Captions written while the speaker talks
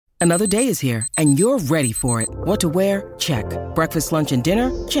Another day is here, and you're ready for it. What to wear? Check. Breakfast, lunch, and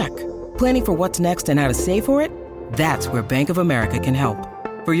dinner? Check. Planning for what's next and how to save for it? That's where Bank of America can help.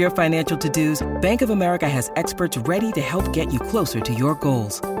 For your financial to-dos, Bank of America has experts ready to help get you closer to your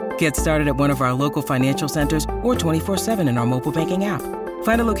goals. Get started at one of our local financial centers or 24/7 in our mobile banking app.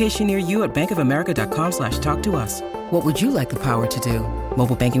 Find a location near you at bankofamerica.com/talktous. What would you like the power to do?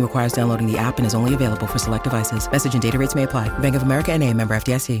 Mobile banking requires downloading the app and is only available for select devices. Message and data rates may apply. Bank of America N.A., member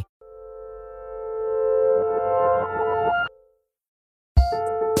FDIC.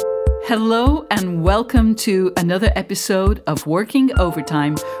 Hello and welcome to another episode of Working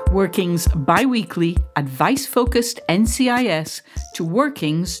Overtime, Working's bi-weekly, advice-focused NCIS to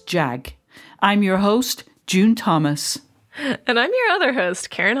Working's JAG. I'm your host, June Thomas. And I'm your other host,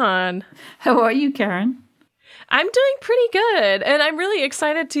 Karen Hahn. How are you, Karen? I'm doing pretty good, and I'm really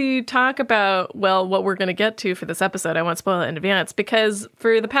excited to talk about, well, what we're going to get to for this episode. I won't spoil it in advance, because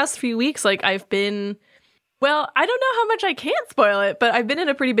for the past few weeks, I've been... Well, I don't know how much I can spoil it, but I've been in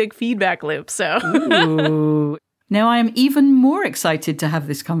a pretty big feedback loop, so. Ooh. Now I am even more excited to have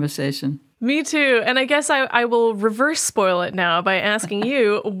this conversation. Me too. And I guess I will reverse spoil it now by asking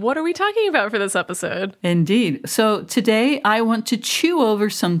you, what are we talking about for this episode? Indeed. So today I want to chew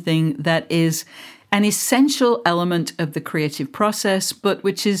over something that is an essential element of the creative process, but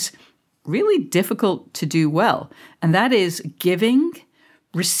which is really difficult to do well. And that is giving,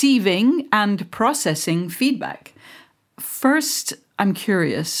 receiving, and processing feedback. First, I'm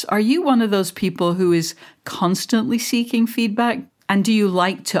curious, are you one of those people who is constantly seeking feedback? And do you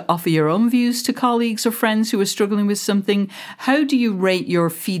like to offer your own views to colleagues or friends who are struggling with something? How do you rate your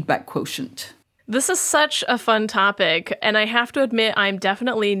feedback quotient? This is such a fun topic, and I have to admit I'm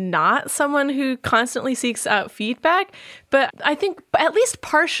definitely not someone who constantly seeks out feedback, but I think at least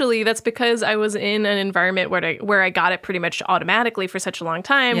partially that's because I was in an environment where I got it pretty much automatically for such a long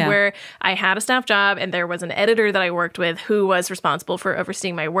time, where I had a staff job and there was an editor that I worked with who was responsible for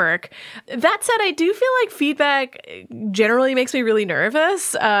overseeing my work. That said, I do feel like feedback generally makes me really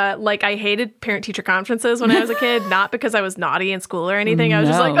nervous. I hated parent-teacher conferences when I was a kid, not because I was naughty in school or anything. I was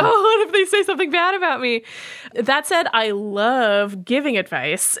just like, oh, what if they say something bad about me? That said, I love giving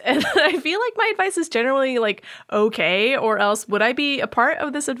advice, and I feel like my advice is generally okay, or else would I be a part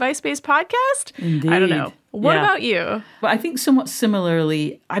of this advice-based podcast? Indeed. I don't know. What about you? Well, I think somewhat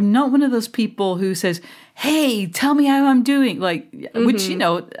similarly, I'm not one of those people who says, hey, tell me how I'm doing, which,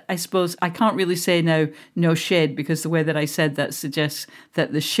 I suppose I can't really say now, no shade, because the way that I said that suggests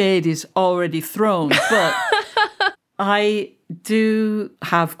that the shade is already thrown, but I do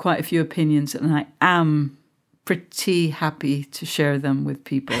have quite a few opinions, and I am pretty happy to share them with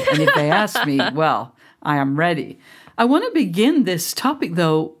people. And if they ask me, well, I am ready. I want to begin this topic,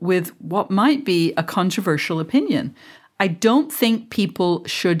 though, with what might be a controversial opinion. I don't think people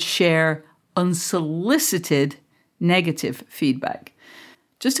should share unsolicited negative feedback.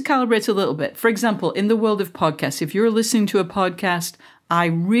 Just to calibrate a little bit. For example, in the world of podcasts, if you're listening to a podcast, I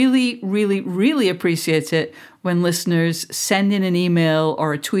really, really, really appreciate it when listeners send in an email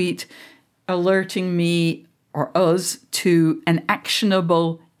or a tweet alerting me or us to an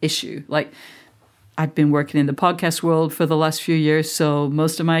actionable issue. I've been working in the podcast world for the last few years, so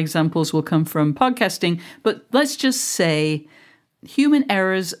most of my examples will come from podcasting. But let's just say human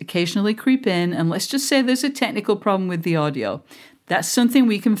errors occasionally creep in, and let's just say there's a technical problem with the audio. That's something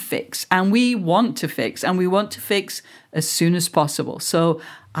we can fix, and we want to fix, as soon as possible. So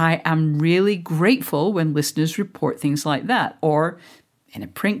I am really grateful when listeners report things like that, or in a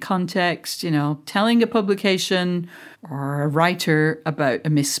print context, telling a publication or a writer about a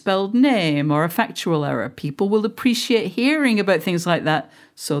misspelled name or a factual error. People will appreciate hearing about things like that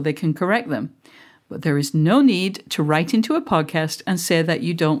so they can correct them. But there is no need to write into a podcast and say that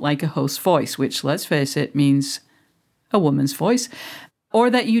you don't like a host's voice, which, let's face it, means a woman's voice, or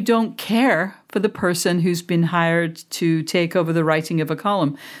that you don't care for the person who's been hired to take over the writing of a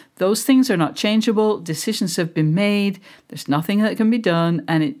column. Those things are not changeable. Decisions have been made. There's nothing that can be done.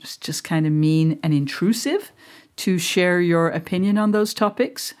 And it's just kind of mean and intrusive to share your opinion on those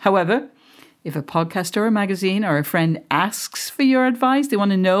topics. However, if a podcast or a magazine or a friend asks for your advice, they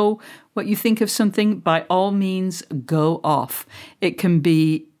want to know what you think of something, by all means, go off. It can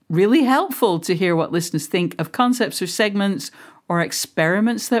be really helpful to hear what listeners think of concepts or segments or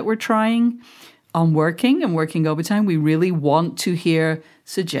experiments that we're trying. On Working and Working Overtime, we really want to hear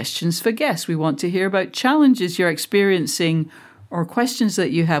suggestions for guests. We want to hear about challenges you're experiencing or questions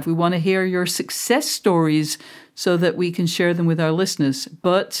that you have. We want to hear your success stories so that we can share them with our listeners.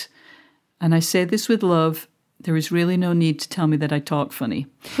 But, and I say this with love, there is really no need to tell me that I talk funny.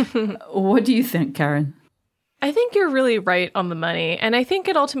 What do you think, Karen? I think you're really right on the money. And I think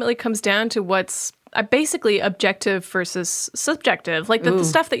it ultimately comes down to what's basically objective versus subjective. Like the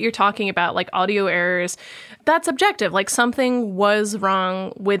stuff that you're talking about, like audio errors, that's objective. Like something was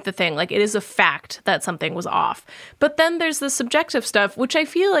wrong with the thing. Like it is a fact that something was off. But then there's the subjective stuff, which I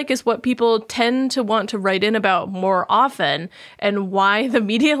feel like is what people tend to want to write in about more often, and why the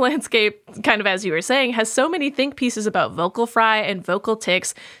media landscape, kind of as you were saying, has so many think pieces about vocal fry and vocal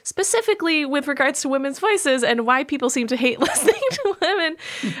tics, specifically with regards to women's voices, and why people seem to hate listening to women.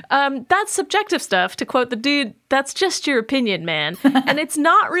 That's subjective stuff. To quote the dude, that's just your opinion, man. And it's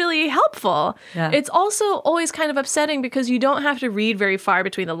not really helpful. Yeah. It's also always kind of upsetting because you don't have to read very far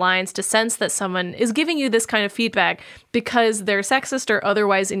between the lines to sense that someone is giving you this kind of feedback because they're sexist or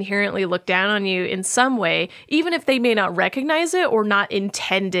otherwise inherently look down on you in some way, even if they may not recognize it or not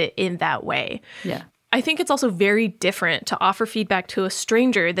intend it in that way. Yeah. I think it's also very different to offer feedback to a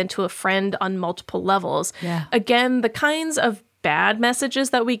stranger than to a friend on multiple levels. Yeah. Again, the kinds of bad messages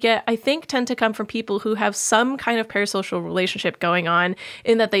that we get, I think, tend to come from people who have some kind of parasocial relationship going on,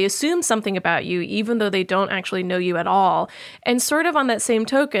 in that they assume something about you, even though they don't actually know you at all. And sort of on that same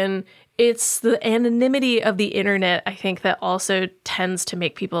token, it's the anonymity of the internet, I think, that also tends to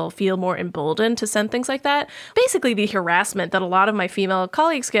make people feel more emboldened to send things like that. Basically, the harassment that a lot of my female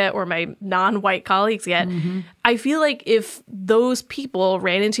colleagues get, or my non-white colleagues get, I feel like if those people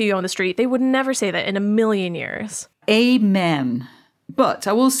ran into you on the street, they would never say that in a million years. Amen. But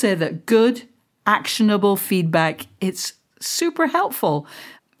I will say that good, actionable feedback, it's super helpful.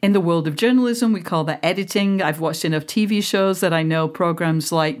 In the world of journalism, we call that editing. I've watched enough TV shows that I know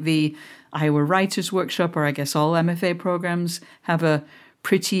programs like the Iowa Writers Workshop, or I guess all MFA programs, have a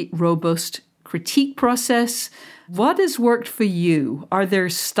pretty robust critique process. What has worked for you? Are there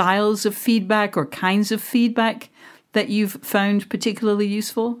styles of feedback or kinds of feedback that you've found particularly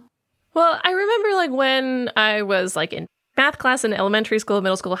useful? Well, I remember like when I was like in math class in elementary school,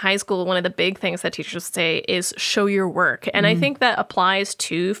 middle school, high school, one of the big things that teachers say is show your work. And I think that applies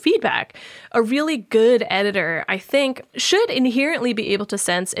to feedback. A really good editor, I think, should inherently be able to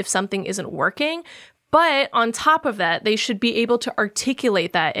sense if something isn't working. But on top of that, they should be able to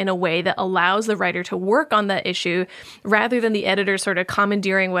articulate that in a way that allows the writer to work on that issue rather than the editor sort of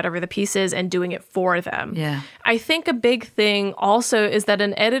commandeering whatever the piece is and doing it for them. Yeah. I think a big thing also is that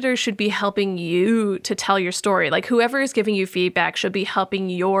an editor should be helping you to tell your story. Like whoever is giving you feedback should be helping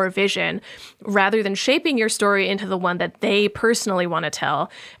your vision rather than shaping your story into the one that they personally want to tell.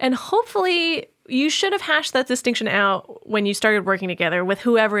 And hopefully you should have hashed that distinction out when you started working together with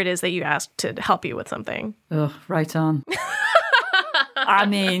whoever it is that you asked to help you with something. Oh, right on. I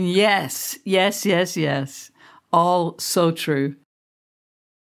mean, yes. All so true.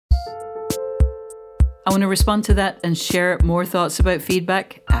 I want to respond to that and share more thoughts about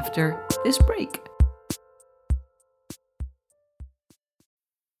feedback after this break.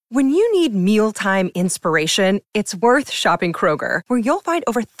 When you need mealtime inspiration, it's worth shopping Kroger, where you'll find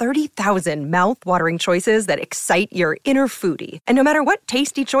over 30,000 mouth-watering choices that excite your inner foodie. And no matter what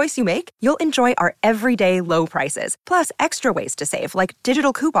tasty choice you make, you'll enjoy our everyday low prices, plus extra ways to save, like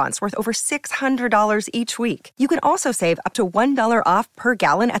digital coupons worth over $600 each week. You can also save up to $1 off per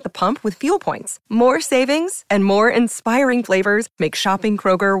gallon at the pump with fuel points. More savings and more inspiring flavors make shopping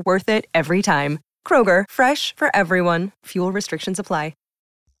Kroger worth it every time. Kroger, fresh for everyone. Fuel restrictions apply.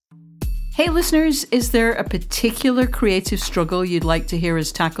 Hey listeners, is there a particular creative struggle you'd like to hear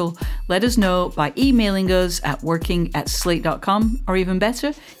us tackle? Let us know by emailing us at working@slate.com, or even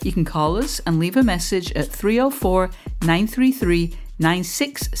better, you can call us and leave a message at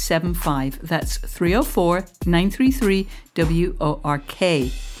 304-933-9675. That's 304-933-WORK.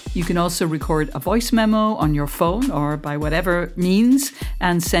 You can also record a voice memo on your phone or by whatever means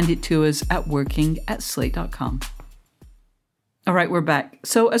and send it to us at working@slate.com. All right, we're back.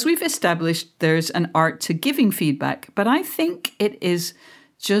 So as we've established, there's an art to giving feedback, but I think it is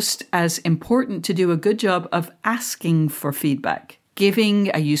just as important to do a good job of asking for feedback, giving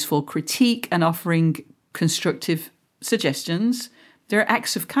a useful critique and offering constructive suggestions. They're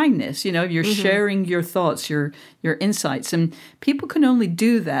acts of kindness. You know, you're sharing your thoughts, your insights, and people can only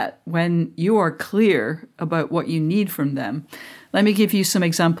do that when you are clear about what you need from them. Let me give you some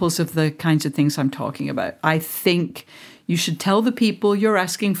examples of the kinds of things I'm talking about. I think you should tell the people you're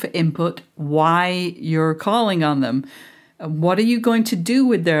asking for input why you're calling on them. What are you going to do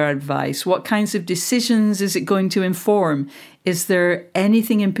with their advice? What kinds of decisions is it going to inform? Is there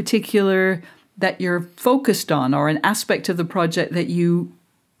anything in particular that you're focused on, or an aspect of the project that you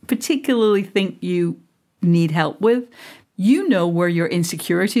particularly think you need help with? You know where your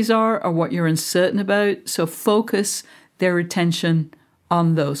insecurities are or what you're uncertain about, so focus their attention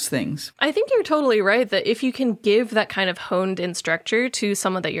on those things. I think you're totally right that if you can give that kind of honed in structure to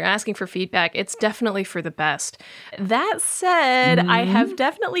someone that you're asking for feedback, it's definitely for the best. That said, I have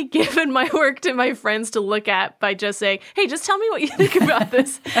definitely given my work to my friends to look at by just saying, hey, just tell me what you think about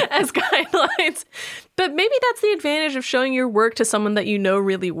this as guidelines. But maybe that's the advantage of showing your work to someone that you know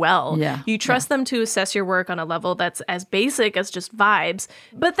really well. Yeah. You trust them to assess your work on a level that's as basic as just vibes.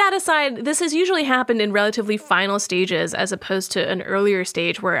 But that aside, this has usually happened in relatively final stages as opposed to an earlier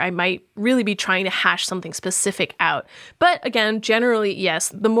stage where I might really be trying to hash something specific out. But again, generally, yes,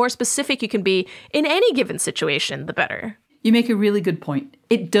 the more specific you can be in any given situation, the better. You make a really good point.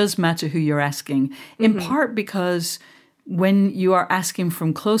 It does matter who you're asking, in part because when you are asking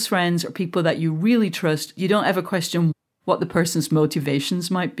from close friends or people that you really trust, you don't ever question what the person's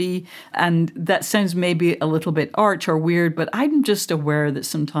motivations might be. And that sounds maybe a little bit arch or weird, but I'm just aware that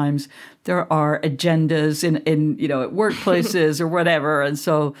sometimes there are agendas in at workplaces or whatever. And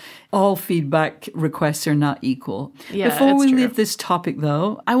so all feedback requests are not equal. Yeah, Before we true. leave this topic,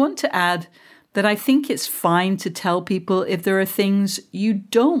 though, I want to add that I think it's fine to tell people if there are things you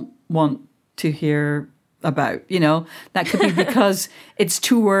don't want to hear about. That could be because it's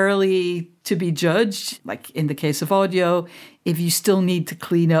too early to be judged, like in the case of audio, if you still need to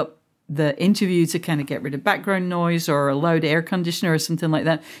clean up the interview to kind of get rid of background noise or a loud air conditioner or something like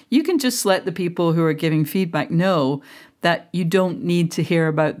that, you can just let the people who are giving feedback know that you don't need to hear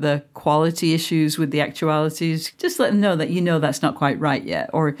about the quality issues with the actualities. Just let them know that that's not quite right yet.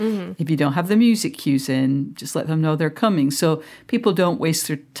 Or if you don't have the music cues in, just let them know they're coming. So people don't waste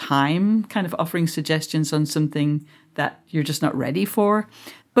their time kind of offering suggestions on something that you're just not ready for.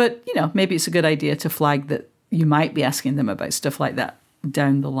 But, maybe it's a good idea to flag that you might be asking them about stuff like that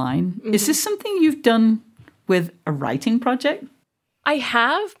down the line. Is this something you've done with a writing project? I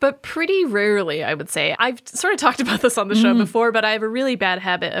have, but pretty rarely, I would say. I've sort of talked about this on the show before, but I have a really bad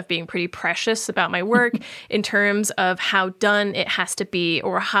habit of being pretty precious about my work in terms of how done it has to be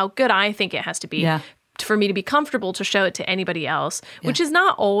or how good I think it has to be. For me to be comfortable to show it to anybody else, which is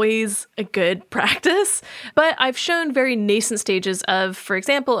not always a good practice. But I've shown very nascent stages of, for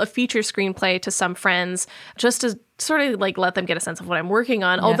example, a feature screenplay to some friends just to sort of like let them get a sense of what I'm working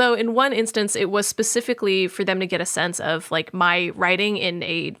on. Although in one instance, it was specifically for them to get a sense of like my writing in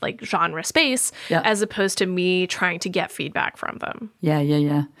a like genre space as opposed to me trying to get feedback from them.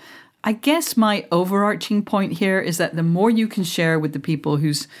 Yeah. I guess my overarching point here is that the more you can share with the people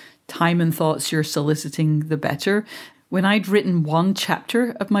whose time and thoughts you're soliciting, the better. When I'd written one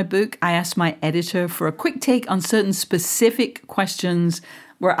chapter of my book, I asked my editor for a quick take on certain specific questions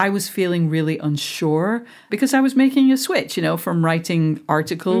where I was feeling really unsure because I was making a switch, from writing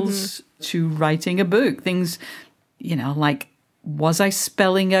articles to writing a book. Things, like, was I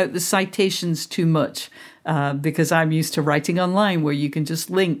spelling out the citations too much? Because I'm used to writing online where you can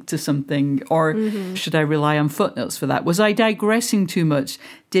just link to something, or should I rely on footnotes for that? Was I digressing too much?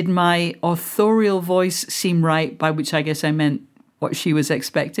 Did my authorial voice seem right? By which I guess I meant what she was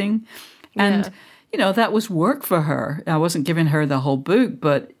expecting. And, that was work for her. I wasn't giving her the whole book,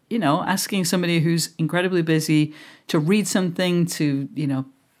 but, asking somebody who's incredibly busy to read something, to,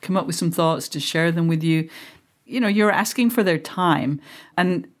 come up with some thoughts, to share them with you. You're asking for their time.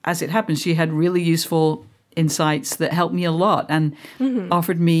 And as it happens, she had really useful insights that helped me a lot and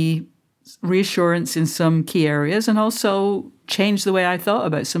offered me reassurance in some key areas and also changed the way I thought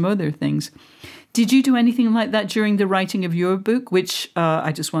about some other things. Did you do anything like that during the writing of your book, which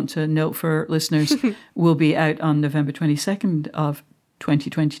I just want to note for listeners will be out on November 22nd of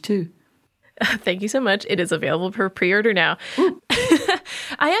 2022? Thank you so much. It is available for pre-order now.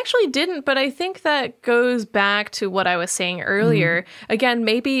 I actually didn't, but I think that goes back to what I was saying earlier. Again,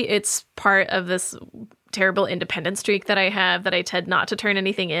 maybe it's part of this terrible independent streak that I have, that I tend not to turn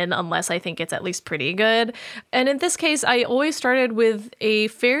anything in unless I think it's at least pretty good. And in this case, I always started with a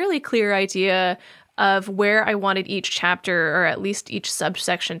fairly clear idea of where I wanted each chapter or at least each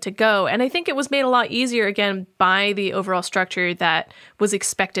subsection to go. And I think it was made a lot easier, again, by the overall structure that was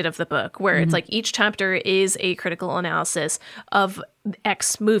expected of the book, where it's like each chapter is a critical analysis of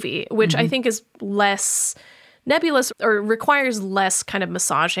X movie, which I think is less nebulous or requires less kind of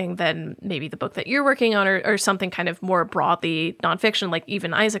massaging than maybe the book that you're working on or something kind of more broadly nonfiction, like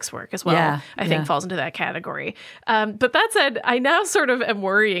even Isaac's work as well, I think falls into that category. But that said, I now sort of am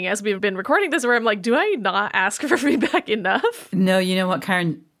worrying as we've been recording this where I'm like, do I not ask for feedback enough? No, you know what,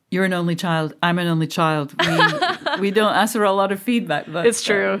 Karen? You're an only child. I'm an only child. We don't ask for a lot of feedback. But, it's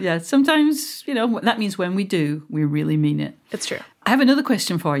true. Sometimes, that means when we do, we really mean it. It's true. I have another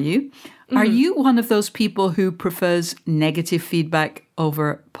question for you. Are you one of those people who prefers negative feedback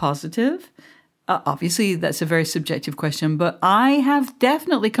over positive? Obviously, that's a very subjective question, but I have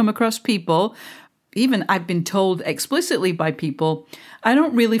definitely come across people, even I've been told explicitly by people, I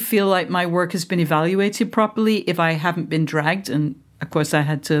don't really feel like my work has been evaluated properly if I haven't been dragged. And of course, I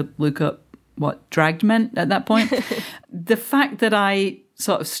had to look up what dragged meant at that point. The fact that I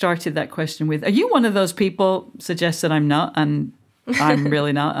sort of started that question with, are you one of those people, suggests that I'm not, and I'm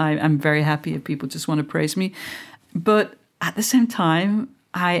really not. I'm very happy if people just want to praise me. But at the same time,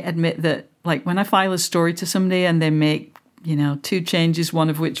 I admit that, like, when I file a story to somebody and they make, 2 changes, one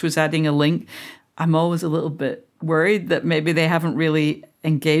of which was adding a link, I'm always a little bit worried that maybe they haven't really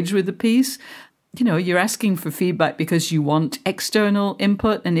engaged with the piece. You're asking for feedback because you want external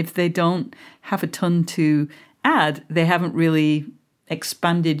input, and if they don't have a ton to add, they haven't really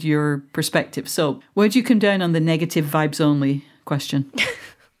expanded your perspective. So where do you come down on the negative vibes only question?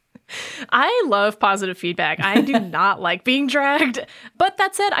 I love positive feedback. I do not like being dragged. But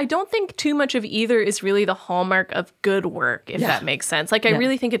that said, I don't think too much of either is really the hallmark of good work, if that makes sense. Like, I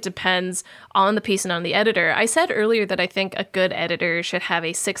really think it depends on the piece and on the editor. I said earlier that I think a good editor should have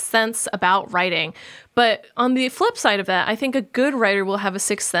a sixth sense about writing. But on the flip side of that, I think a good writer will have a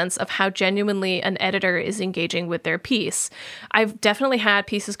sixth sense of how genuinely an editor is engaging with their piece. I've definitely had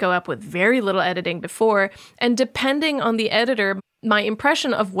pieces go up with very little editing before, and depending on the editor, my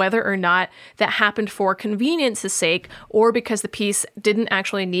impression of whether or not that happened for convenience's sake or because the piece didn't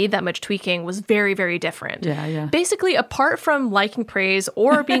actually need that much tweaking was very, very different. Yeah. Basically, apart from liking praise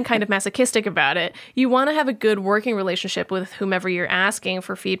or being kind of masochistic about it, you want to have a good working relationship with whomever you're asking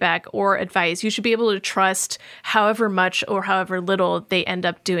for feedback or advice. You should be able to trust however much or however little they end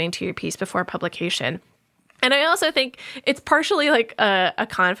up doing to your piece before publication. And I also think it's partially like a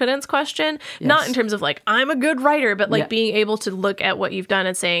confidence question, not in terms of like, I'm a good writer, but like being able to look at what you've done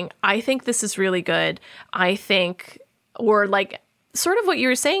and saying, I think this is really good. I think, or like sort of what you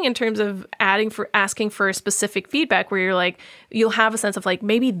were saying in terms of asking for specific feedback, where you're like, you'll have a sense of like,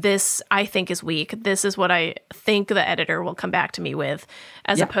 maybe this I think is weak. This is what I think the editor will come back to me with,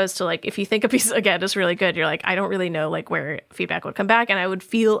 as opposed to like, if you think a piece again is really good, you're like, I don't really know like where feedback would come back, and I would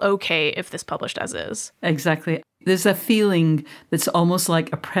feel okay if this published as is. Exactly. There's a feeling that's almost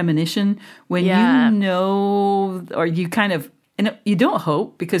like a premonition when you know, or you kind of, and you don't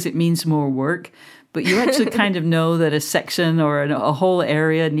hope because it means more work, but you actually kind of know that a section or a whole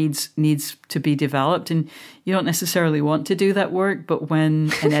area needs to be developed, and you don't necessarily want to do that work. But when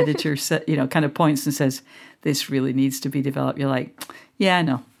an editor kind of points and says, this really needs to be developed, you're like, yeah, I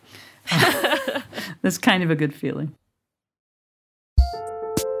know. That's kind of a good feeling.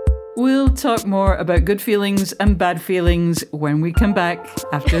 We'll talk more about good feelings and bad feelings when we come back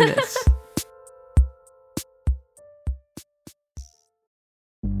after this.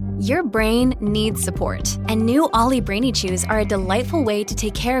 Your brain needs support, and new Ollie Brainy Chews are a delightful way to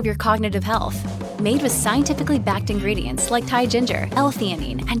take care of your cognitive health. Made with scientifically backed ingredients like Thai ginger,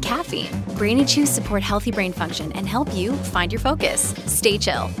 L-theanine, and caffeine, Brainy Chews support healthy brain function and help you find your focus, stay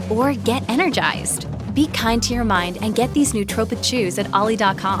chill, or get energized. Be kind to your mind and get these nootropic chews at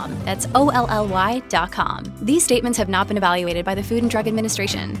ollie.com. That's OLLY.com. These statements have not been evaluated by the Food and Drug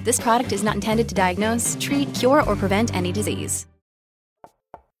Administration. This product is not intended to diagnose, treat, cure, or prevent any disease.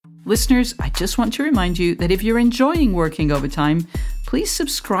 Listeners, I just want to remind you that if you're enjoying Working Overtime, please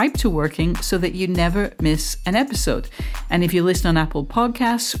subscribe to Working so that you never miss an episode. And if you listen on Apple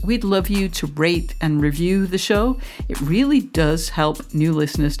Podcasts, we'd love you to rate and review the show. It really does help new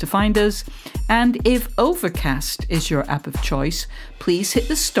listeners to find us. And if Overcast is your app of choice, please hit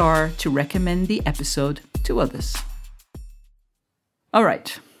the star to recommend the episode to others. All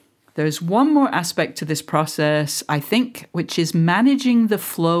right. There's one more aspect to this process, I think, which is managing the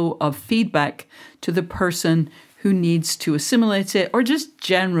flow of feedback to the person who needs to assimilate it, or just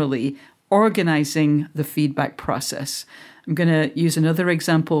generally organizing the feedback process. I'm going to use another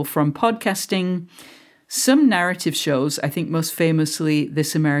example from podcasting. Some narrative shows, I think most famously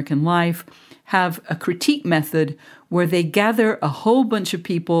This American Life, have a critique method where they gather a whole bunch of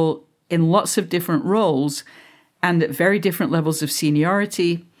people in lots of different roles and at very different levels of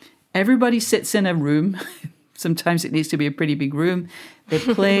seniority. Everybody sits in a room. Sometimes it needs to be a pretty big room. They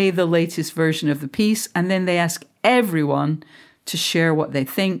play the latest version of the piece, and then they ask everyone to share what they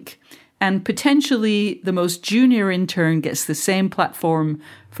think. And potentially the most junior intern gets the same platform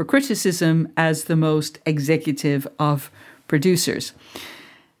for criticism as the most executive of producers.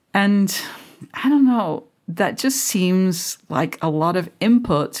 And I don't know, that just seems like a lot of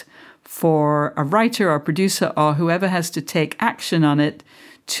input for a writer or producer or whoever has to take action on it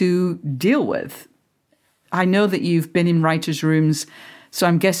to deal with. I know that you've been in writers' rooms, so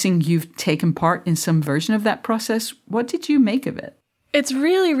I'm guessing you've taken part in some version of that process. What did you make of it? It's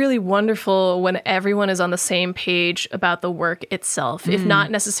really, really wonderful when everyone is on the same page about the work itself, if not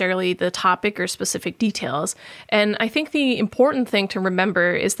necessarily the topic or specific details. And I think the important thing to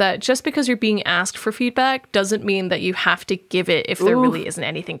remember is that just because you're being asked for feedback doesn't mean that you have to give it if there really isn't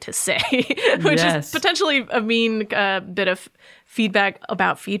anything to say, which is potentially a mean bit of feedback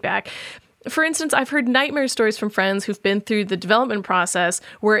about feedback. For instance, I've heard nightmare stories from friends who've been through the development process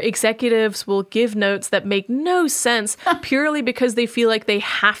where executives will give notes that make no sense purely because they feel like they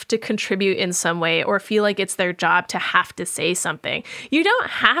have to contribute in some way or feel like it's their job to have to say something. You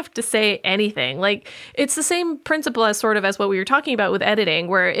don't have to say anything. Like, it's the same principle as what we were talking about with editing,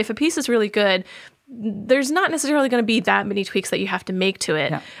 where if a piece is really good, there's not necessarily going to be that many tweaks that you have to make to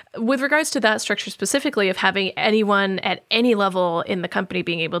it. Yeah. With regards to that structure specifically of having anyone at any level in the company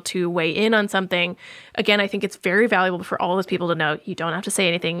being able to weigh in on something, again, I think it's very valuable for all those people to know you don't have to say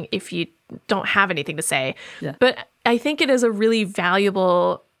anything if you don't have anything to say. Yeah. But I think it is a really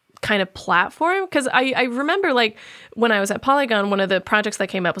valuable kind of platform, because I remember, like, when I was at Polygon, one of the projects that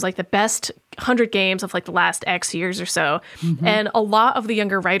came up was like the best 100 games of like the last X years or so. And a lot of the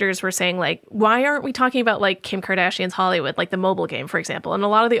younger writers were saying, like, why aren't we talking about like Kim Kardashian's Hollywood, like the mobile game, for example? And a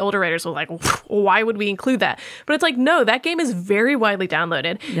lot of the older writers were like, why would we include that? But it's like, no, that game is very widely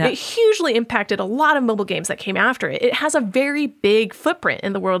downloaded. Yeah. It hugely impacted a lot of mobile games that came after it. It has a very big footprint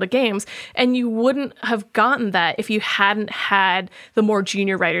in the world of games. And you wouldn't have gotten that if you hadn't had the more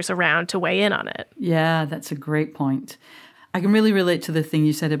junior writers around to weigh in on it. Yeah, that's a great point. I can really relate to the thing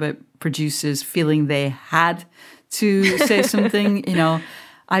you said about producers feeling they had to say something. You know,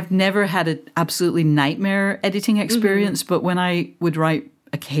 I've never had an absolutely nightmare editing experience, but when I would write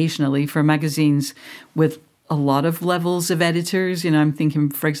occasionally for magazines with a lot of levels of editors, you know, I'm thinking,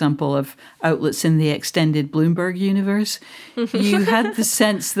 for example, of outlets in the extended Bloomberg universe, you had the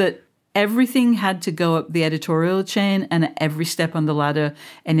sense that everything had to go up the editorial chain, and at every step on the ladder,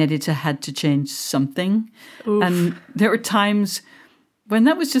 an editor had to change something. Oof. And there were times when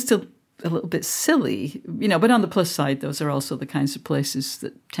that was just a little bit silly, you know, but on the plus side, those are also the kinds of places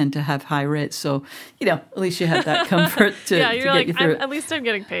that tend to have high rates. So, you know, at least you had that comfort to, yeah, you're to like, get you through it. At least I'm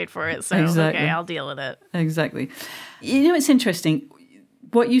getting paid for it. So, exactly. Okay, I'll deal with it. Exactly. You know, it's interesting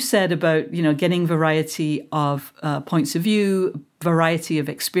what you said about, you know, getting variety of points of view, variety of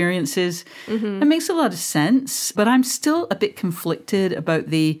experiences. It makes a lot of sense, but I'm still a bit conflicted about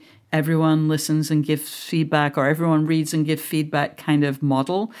the everyone listens and gives feedback, or everyone reads and gives feedback kind of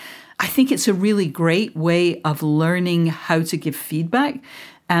model. I think it's a really great way of learning how to give feedback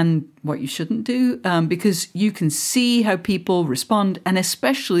and what you shouldn't do, because you can see how people respond, and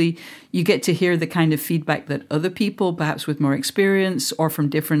especially you get to hear the kind of feedback that other people, perhaps with more experience or from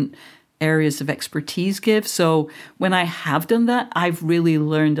different areas of expertise, give. So when I have done that, I've really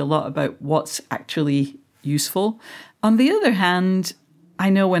learned a lot about what's actually useful. On the other hand, I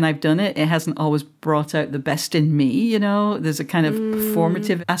know when I've done it, it hasn't always brought out the best in me, you know. There's a kind of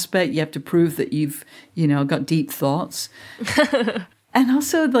performative aspect. You have to prove that you've, you know, got deep thoughts. And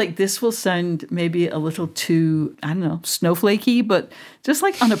also, like, this will sound maybe a little too, I don't know, snowflakey, but just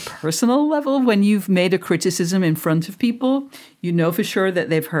like on a personal level, when you've made a criticism in front of people, you know for sure that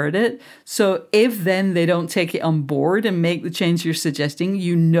they've heard it. So if then they don't take it on board and make the change you're suggesting,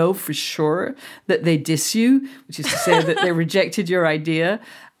 you know for sure that they diss you, which is to say that they rejected your idea.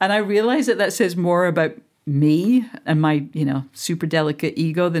 And I realize that that says more about me and my, you know, super delicate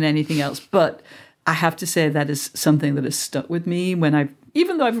ego than anything else. But I have to say that is something that has stuck with me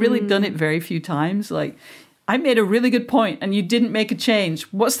even though I've really done it very few times, like, I made a really good point and you didn't make a change.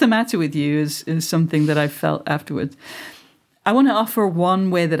 What's the matter with you is something that I felt afterwards. I want to offer one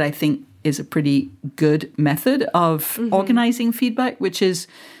way that I think is a pretty good method of organizing feedback, which is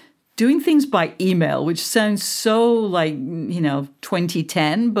doing things by email, which sounds so like, you know,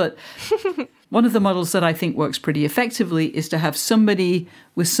 2010, but one of the models that I think works pretty effectively is to have somebody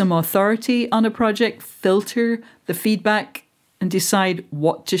with some authority on a project filter the feedback and decide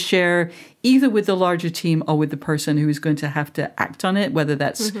what to share, either with the larger team or with the person who is going to have to act on it, whether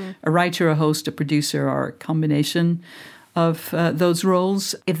that's a writer, a host, a producer, or a combination of those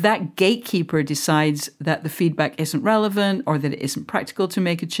roles. If that gatekeeper decides that the feedback isn't relevant, or that it isn't practical to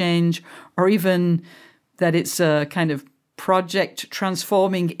make a change, or even that it's a kind of project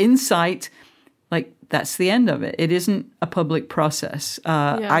transforming insight, like, that's the end of it. It isn't a public process.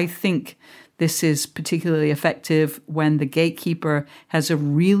 I think this is particularly effective when the gatekeeper has a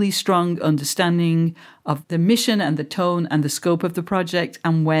really strong understanding of the mission and the tone and the scope of the project,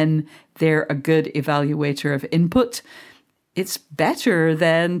 and when they're a good evaluator of input. It's better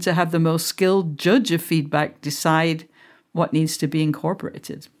than to have the most skilled judge of feedback decide what needs to be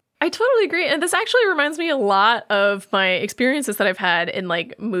incorporated. I totally agree. And this actually reminds me a lot of my experiences that I've had in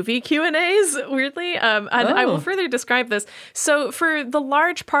like movie Q&As, weirdly. And I will further describe this. So for the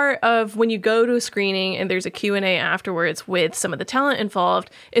large part of when you go to a screening and there's a Q&A afterwards with some of the talent involved,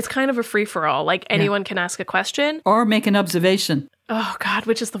 it's kind of a free-for-all. Like anyone can ask a question. Or make an observation. Oh, God,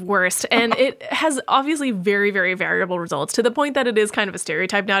 which is the worst. And it has obviously very, very variable results to the point that it is kind of a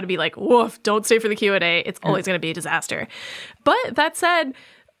stereotype now to be like, woof, don't stay for the Q&A. It's always going to be a disaster. But that said,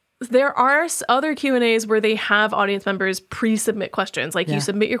 there are other Q&As where they have audience members pre-submit questions. Like you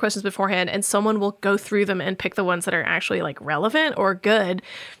submit your questions beforehand and someone will go through them and pick the ones that are actually like relevant or good.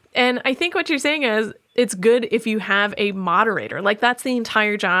 And I think what you're saying is it's good if you have a moderator. Like that's the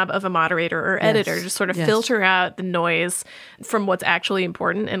entire job of a moderator or editor, to sort of filter out the noise from what's actually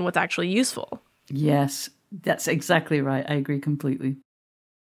important and what's actually useful. Yes, that's exactly right. I agree completely.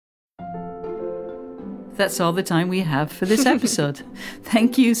 That's all the time we have for this episode.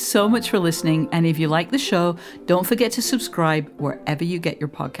 Thank you so much for listening. And if you like the show, don't forget to subscribe wherever you get your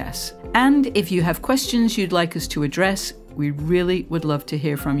podcasts. And if you have questions you'd like us to address, we really would love to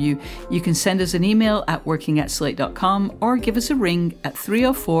hear from you. You can send us an email at working@slate.com or give us a ring at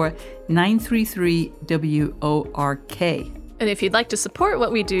 304-933-WORK. And if you'd like to support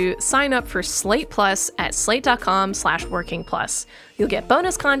what we do, sign up for Slate Plus at slate.com/workingplus. You'll get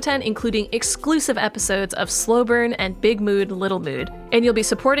bonus content, including exclusive episodes of Slow Burn and Big Mood, Little Mood. And you'll be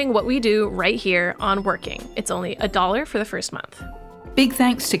supporting what we do right here on Working. It's only $1 for the first month. Big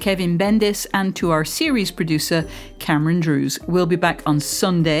thanks to Kevin Bendis and to our series producer, Cameron Drews. We'll be back on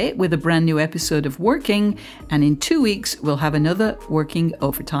Sunday with a brand new episode of Working, and in 2 weeks, we'll have another Working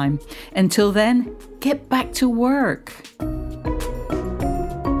Overtime. Until then, get back to work.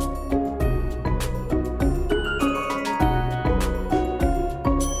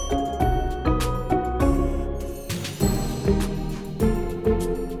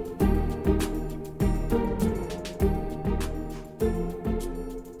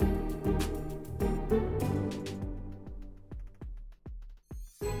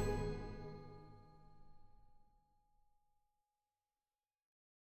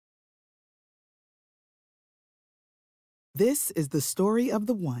 This is the story of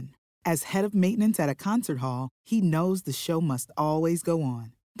the one. As head of maintenance at a concert hall, he knows the show must always go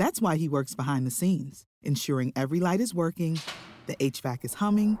on. That's why he works behind the scenes, ensuring every light is working, the HVAC is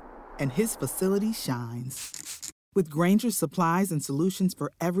humming, and his facility shines. With Grainger's supplies and solutions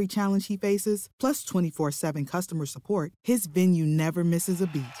for every challenge he faces, plus 24/7 customer support, his venue never misses a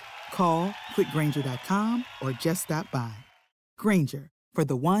beat. Call quickgrainger.com or just stop by. Grainger, for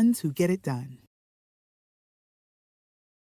the ones who get it done.